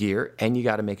awkward gear, and you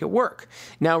got to make it work.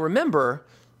 Now, remember,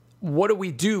 what do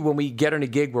we do when we get on a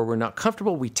gig where we're not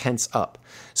comfortable? We tense up.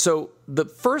 So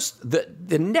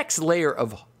the next layer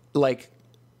of like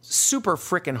super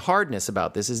frickin' hardness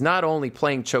about this is not only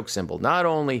playing choke cymbal, not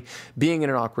only being in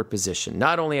an awkward position,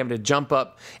 not only having to jump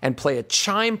up and play a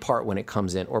chime part when it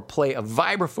comes in, or play a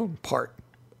vibraphone part,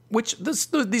 which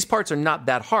these parts are not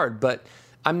that hard, but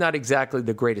I'm not exactly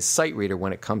the greatest sight reader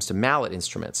when it comes to mallet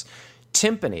instruments.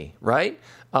 Timpani, right?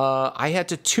 I had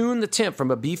to tune the timp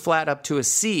from a B flat up to a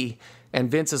C,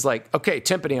 and Vince is like, okay,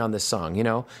 timpani on this song,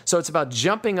 So it's about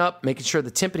jumping up, making sure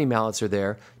the timpani mallets are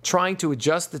there, trying to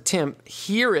adjust the timp,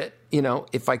 hear it,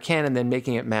 if I can, and then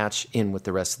making it match in with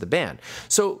the rest of the band.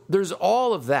 So there's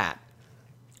all of that.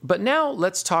 But now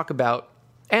let's talk about,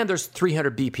 and there's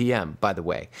 300 BPM, by the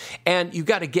way. And you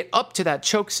got to get up to that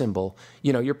choke cymbal.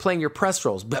 You're playing your press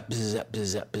rolls. And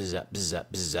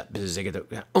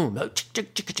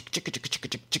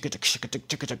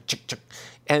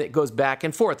it goes back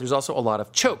and forth. There's also a lot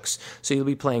of chokes. So you'll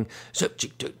be playing,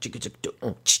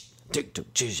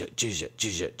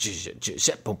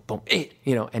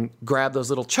 and grab those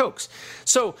little chokes.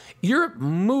 So you're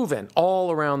moving all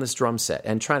around this drum set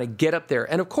and trying to get up there.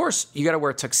 And of course, you got to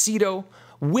wear a tuxedo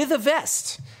with a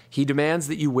vest. He demands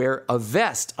that you wear a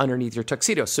vest underneath your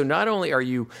tuxedo. So not only are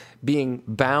you being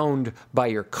bound by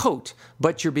your coat,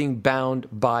 but you're being bound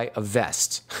by a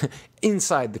vest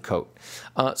inside the coat.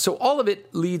 So all of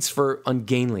it leads for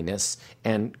ungainliness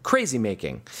and crazy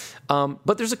making.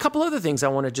 But there's a couple other things I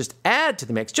want to just add to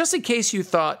the mix, just in case you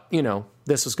thought,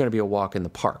 this was going to be a walk in the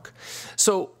park.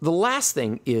 So the last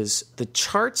thing is the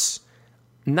charts,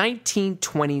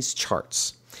 1920s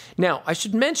charts. Now, I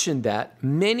should mention that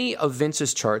many of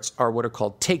Vince's charts are what are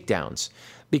called takedowns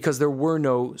because there were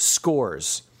no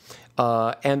scores.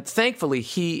 And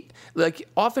thankfully,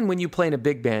 often when you play in a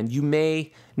big band, you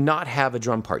may not have a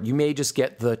drum part. You may just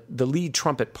get the lead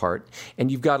trumpet part,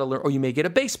 and you've got to learn, or you may get a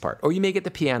bass part, or you may get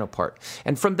the piano part.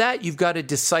 And from that, you've got to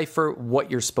decipher what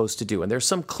you're supposed to do. And there's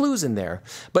some clues in there,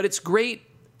 but it's great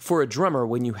for a drummer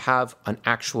when you have an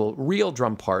actual real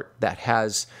drum part that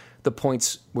has the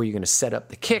points where you're going to set up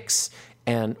the kicks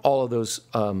and all of those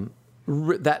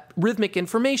that rhythmic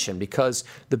information, because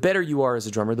the better you are as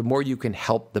a drummer, the more you can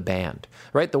help the band,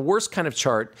 right? The worst kind of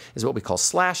chart is what we call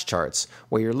slash charts,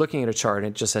 where you're looking at a chart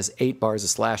and it just has 8 bars of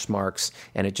slash marks,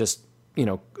 and it just,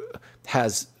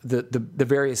 has the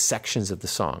various sections of the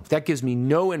song. That gives me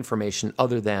no information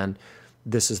other than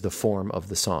this is the form of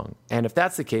the song. And if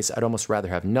that's the case, I'd almost rather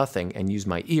have nothing and use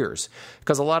my ears.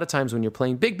 Because a lot of times when you're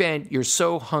playing big band, you're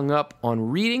so hung up on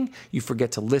reading, you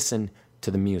forget to listen to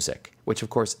the music, which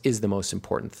of course is the most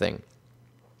important thing.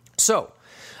 So,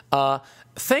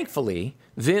 Thankfully,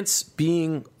 Vince,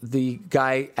 being the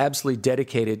guy absolutely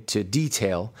dedicated to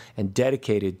detail and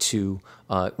dedicated to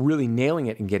really nailing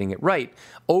it and getting it right,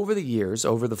 over the years,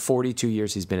 over the 42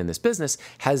 years he's been in this business,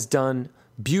 has done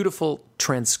beautiful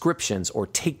transcriptions or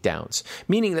takedowns,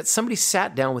 meaning that somebody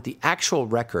sat down with the actual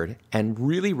record and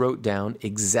really wrote down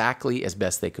exactly as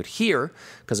best they could hear,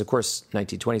 because of course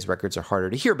 1920s records are harder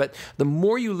to hear, but the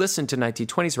more you listen to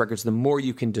 1920s records, the more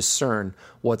you can discern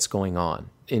what's going on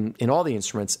in all the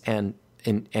instruments and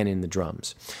in the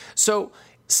drums. So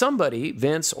somebody,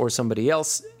 Vince or somebody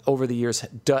else, over the years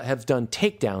have done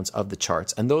takedowns of the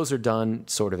charts, and those are done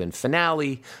sort of in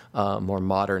Finale, more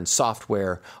modern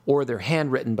software, or they're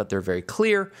handwritten, but they're very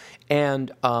clear,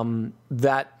 and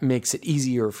that makes it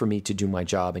easier for me to do my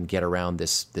job and get around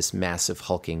this massive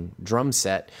hulking drum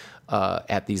set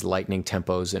at these lightning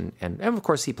tempos, and of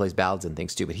course he plays ballads and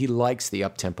things too, but he likes the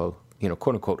up-tempo,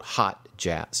 quote-unquote hot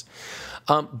jazz.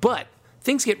 But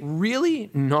things get really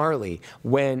gnarly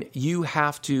when you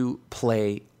have to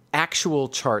play actual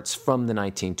charts from the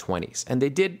 1920s. And they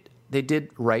did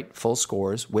write full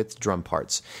scores with drum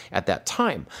parts at that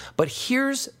time. But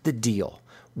here's the deal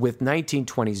with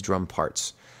 1920s drum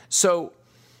parts. So,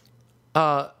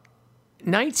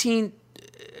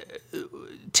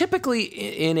 typically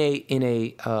in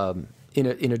a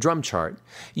drum chart,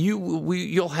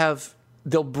 you'll have.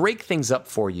 They'll break things up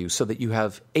for you so that you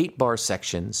have 8-bar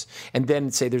sections, and then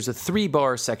say there's a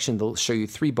 3-bar section. They'll show you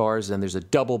 3 bars, and there's a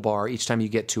double bar. Each time you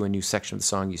get to a new section of the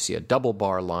song, you see a double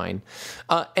bar line,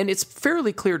 and it's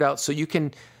fairly cleared out, so you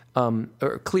can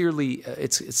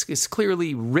it's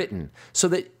clearly written so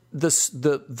that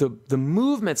the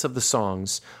movements of the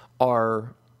songs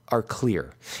are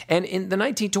clear. And in the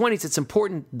 1920s, it's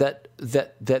important that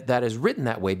is written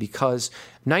that way, because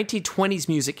 1920s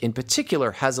music in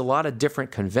particular has a lot of different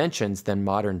conventions than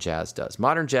modern jazz does.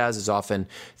 Modern jazz is often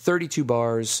 32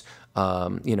 bars,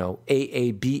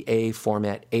 AABA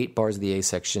format, 8 bars of the A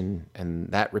section, and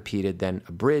that repeated, then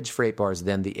a bridge for 8 bars,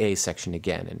 then the A section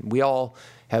again. And we all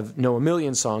know a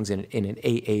million songs in an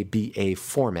AABA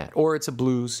format, or it's a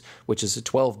blues, which is a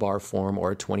 12-bar form,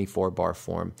 or a 24-bar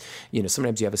form.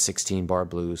 Sometimes you have a 16-bar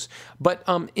blues. But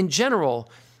in general,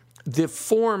 the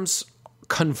forms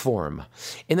conform.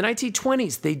 In the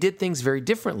 1920s, they did things very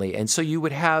differently. And so you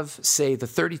would have, say, the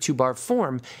 32-bar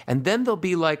form, and then there'll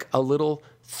be like a little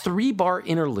 3-bar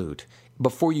interlude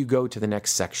before you go to the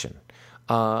next section.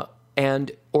 Or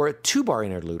a 2-bar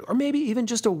interlude, or maybe even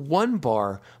just a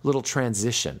 1-bar little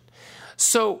transition.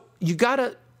 So you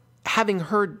gotta, having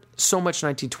heard so much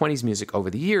 1920s music over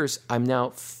the years, I'm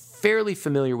now fairly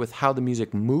familiar with how the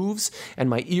music moves, and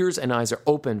my ears and eyes are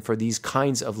open for these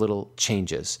kinds of little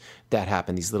changes that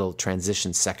happen, these little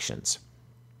transition sections.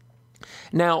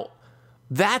 Now,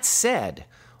 that said,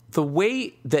 the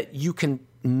way that you can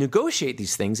negotiate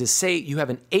these things is, say you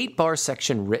have an 8-bar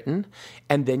section written,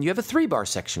 and then you have a 3-bar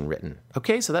section written.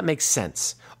 Okay, so that makes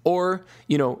sense. Or,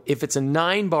 if it's a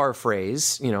 9-bar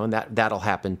phrase, and that'll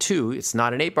happen too. It's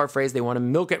not an 8-bar phrase. They want to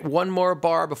milk it 1 more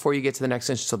bar before you get to the next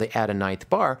section, so they add a 9th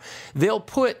bar. They'll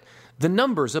put the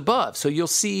numbers above. So you'll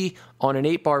see on an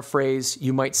 8-bar phrase,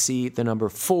 you might see the number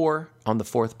 4 on the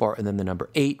 4th bar, and then the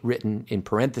number 8 written in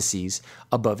parentheses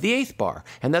above the 8th bar.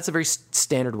 And that's a very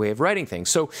standard way of writing things.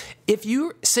 So if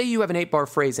you say you have an 8-bar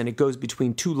phrase and it goes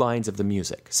between 2 lines of the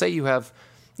music, say you have,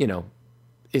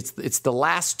 it's the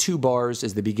last 2 bars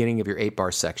is the beginning of your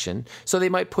 8-bar section. So they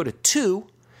might put a 2,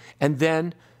 and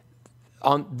then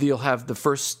you'll have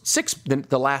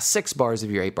the last 6 bars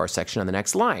of your 8-bar section on the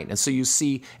next line. And so you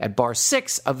see at bar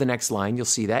 6 of the next line, you'll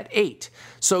see that 8.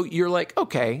 So you're like,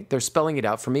 okay, they're spelling it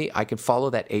out for me. I can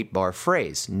follow that 8-bar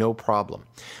phrase, no problem.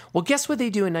 Well, guess what they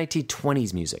do in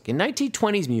 1920s music? In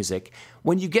 1920s music,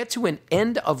 when you get to an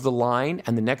end of the line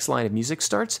and the next line of music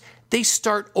starts, they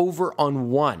start over on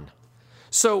 1.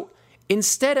 So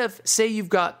instead of, say you've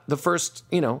got the first,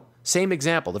 same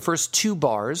example, the first 2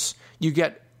 bars, you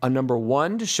get a number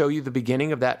 1 to show you the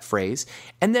beginning of that phrase,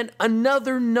 and then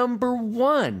another number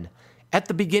 1 at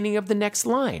the beginning of the next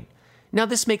line. Now,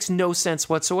 this makes no sense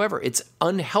whatsoever. It's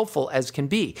unhelpful as can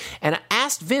be. And I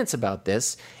asked Vince about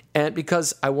this, and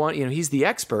because I want, he's the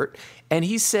expert, and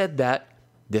he said that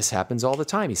this happens all the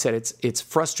time. He said it's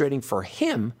frustrating for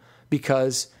him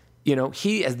because,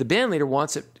 he, as the band leader,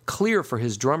 wants it clear for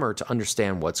his drummer to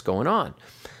understand what's going on.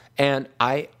 And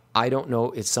I don't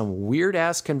know, it's some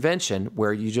weird-ass convention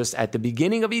where you just, at the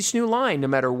beginning of each new line, no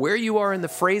matter where you are in the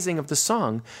phrasing of the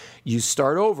song, you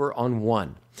start over on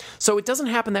 1. So it doesn't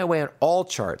happen that way on all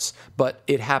charts, but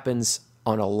it happens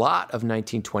on a lot of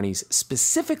 1920s,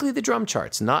 specifically the drum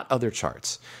charts, not other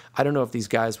charts. I don't know if these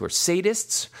guys were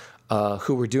sadists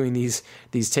who were doing these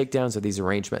takedowns of these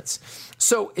arrangements.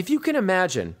 So if you can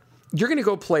imagine, you're going to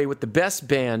go play with the best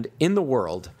band in the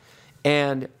world,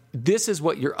 and this is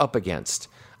what you're up against.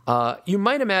 You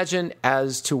might imagine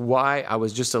as to why I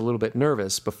was just a little bit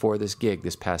nervous before this gig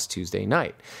this past Tuesday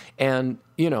night. And,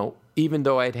 even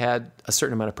though I'd had a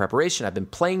certain amount of preparation, I've been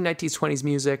playing 1920s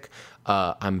music.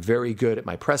 I'm very good at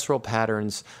my press roll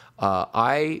patterns.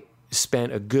 I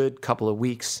spent a good couple of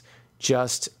weeks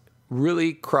just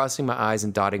really crossing my I's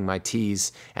and dotting my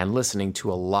T's and listening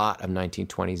to a lot of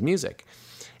 1920s music.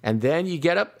 And then you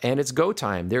get up and it's go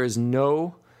time. There is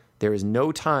no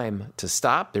time to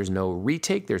stop. There's no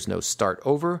retake. There's no start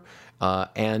over.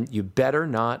 And you better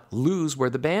not lose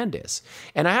where the band is.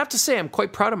 And I have to say, I'm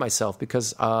quite proud of myself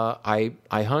because I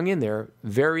hung in there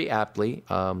very aptly.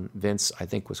 Vince, I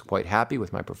think, was quite happy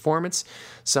with my performance.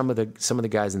 Some of the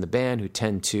guys in the band who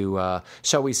tend to,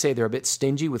 shall we say, they're a bit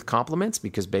stingy with compliments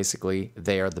because basically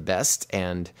they are the best,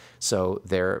 and so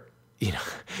they're,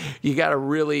 you got to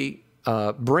really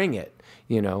bring it.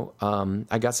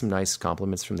 I got some nice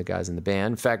compliments from the guys in the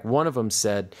band. In fact, one of them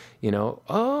said,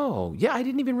 oh, yeah, I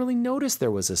didn't even really notice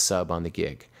there was a sub on the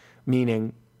gig,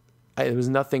 meaning there was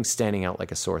nothing standing out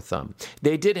like a sore thumb.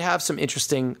 They did have some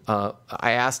interesting,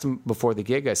 I asked them before the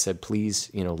gig, I said,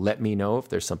 please, let me know if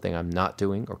there's something I'm not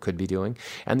doing or could be doing.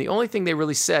 And the only thing they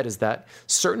really said is that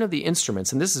certain of the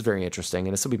instruments, and this is very interesting,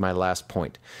 and this will be my last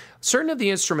point, certain of the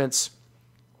instruments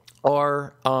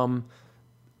are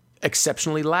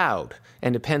exceptionally loud.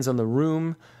 And depends on the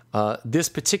room. This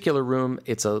particular room,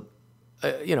 it's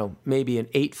maybe an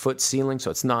 8-foot ceiling, so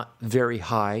it's not very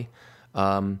high.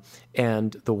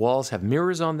 And the walls have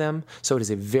mirrors on them, so it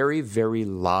is a very, very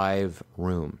live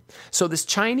room. So this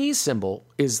Chinese cymbal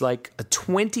is like a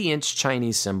 20-inch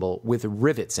Chinese cymbal with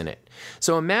rivets in it.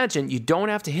 So imagine you don't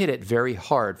have to hit it very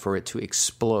hard for it to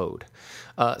explode.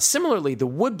 Similarly, the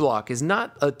wood block is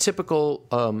not a typical,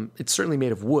 it's certainly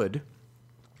made of wood.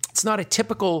 It's not a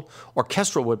typical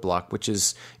orchestral wood block, which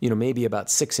is, maybe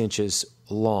about 6 inches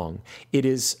long. It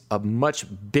is a much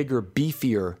bigger,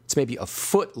 beefier. It's maybe a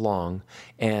foot long,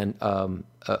 and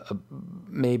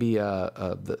maybe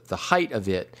the height of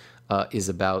it is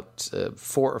about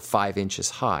 4 or 5 inches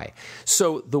high.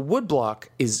 So the wood block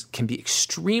can be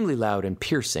extremely loud and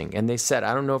piercing. And they said,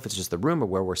 I don't know if it's just the room or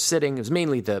where we're sitting. It was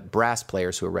mainly the brass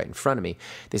players who were right in front of me.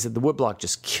 They said the wood block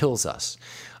just kills us.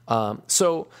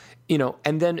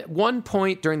 And then at one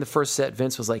point during the first set,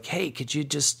 Vince was like, hey, could you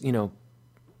just,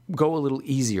 go a little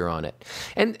easier on it?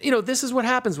 And, this is what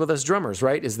happens with us drummers,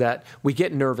 right? Is that we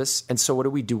get nervous. And so what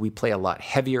do? We play a lot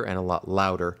heavier and a lot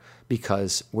louder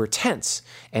because we're tense.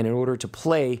 And in order to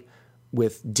play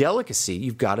with delicacy,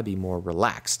 you've got to be more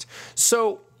relaxed.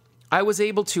 So I was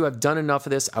able to have done enough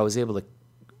of this. I was able to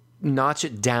notch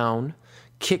it down,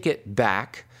 kick it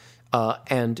back.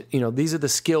 And these are the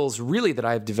skills really that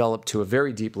I've developed to a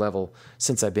very deep level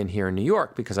since I've been here in New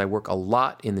York, because I work a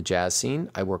lot in the jazz scene.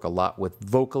 I work a lot with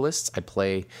vocalists. I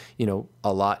play,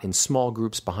 a lot in small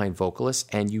groups behind vocalists.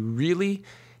 And you really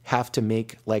have to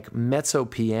make like mezzo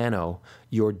piano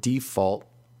your default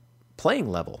playing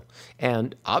level.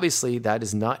 And obviously that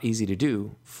is not easy to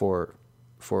do for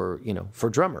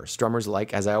drummers. Drummers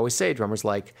like, as I always say,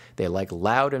 they like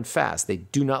loud and fast. They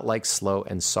do not like slow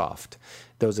and soft.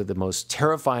 Those are the most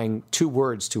terrifying 2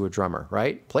 words to a drummer,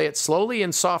 right? Play it slowly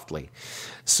and softly.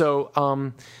 So,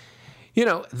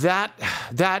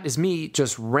 that is me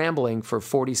just rambling for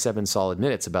 47 solid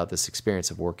minutes about this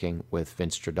experience of working with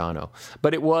Vince Giordano.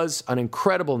 But it was an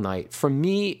incredible night. For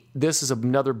me, this is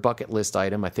another bucket list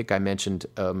item. I think I mentioned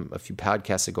a few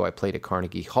podcasts ago I played at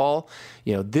Carnegie Hall.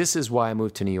 This is why I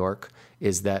moved to New York,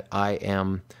 is that I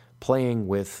am playing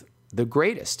with the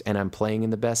greatest, and I'm playing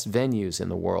in the best venues in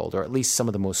the world, or at least some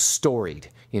of the most storied.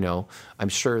 I'm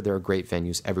sure there are great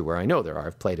venues everywhere. I know there are.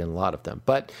 I've played in a lot of them.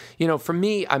 But, for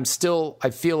me, I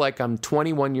feel like I'm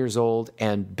 21 years old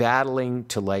and battling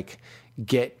to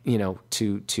get,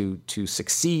 to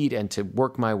succeed and to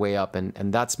work my way up.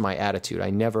 And that's my attitude. I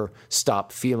never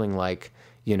stop feeling like,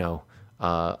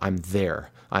 I'm there.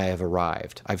 I have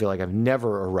arrived. I feel like I've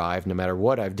never arrived no matter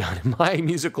what I've done in my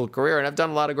musical career, and I've done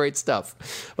a lot of great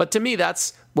stuff. But to me,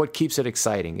 that's what keeps it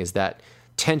exciting, is that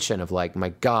tension of like, my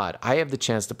God, I have the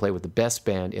chance to play with the best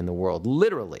band in the world,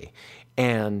 literally,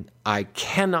 and I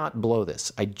cannot blow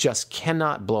this. I just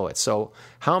cannot blow it. So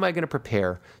how am I going to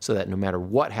prepare so that no matter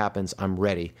what happens, I'm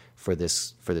ready for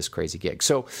this crazy gig?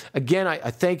 So again, I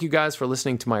thank you guys for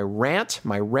listening to my rant,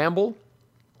 my ramble.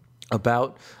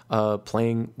 about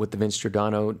playing with the Vince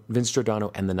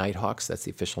Giordano and the Nighthawks. That's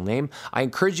the official name. I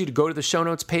encourage you to go to the show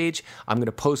notes page. I'm going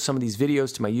to post some of these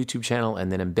videos to my YouTube channel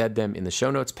and then embed them in the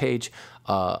show notes page.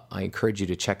 I encourage you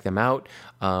to check them out,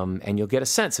 and you'll get a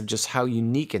sense of just how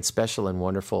unique and special and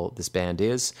wonderful this band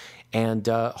is. And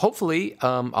hopefully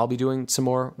I'll be doing some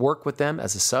more work with them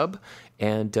as a sub,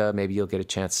 and maybe you'll get a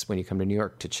chance when you come to New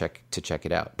York to check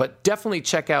it out. But definitely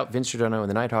check out Vince Giordano and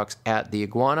the Nighthawks at the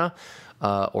Iguana.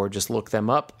 Or just look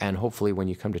them up, and hopefully when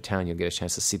you come to town, you'll get a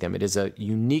chance to see them. It is a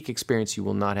unique experience you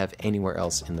will not have anywhere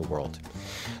else in the world.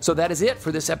 So that is it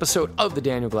for this episode of The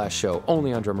Daniel Glass Show,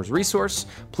 only on Drummer's Resource.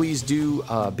 Please do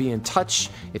be in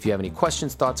touch if you have any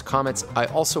questions, thoughts, comments. I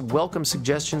also welcome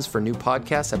suggestions for new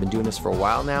podcasts. I've been doing this for a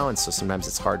while now, and so sometimes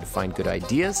it's hard to find good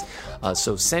ideas.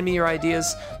 So send me your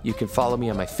ideas. You can follow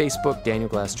me on my Facebook, Daniel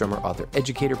Glass Drummer Author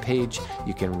Educator page.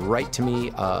 You can write to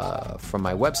me from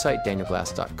my website,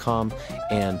 danielglass.com.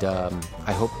 And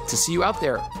I hope to see you out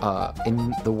there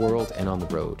in the world and on the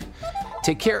road.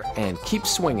 Take care and keep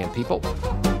swinging, people.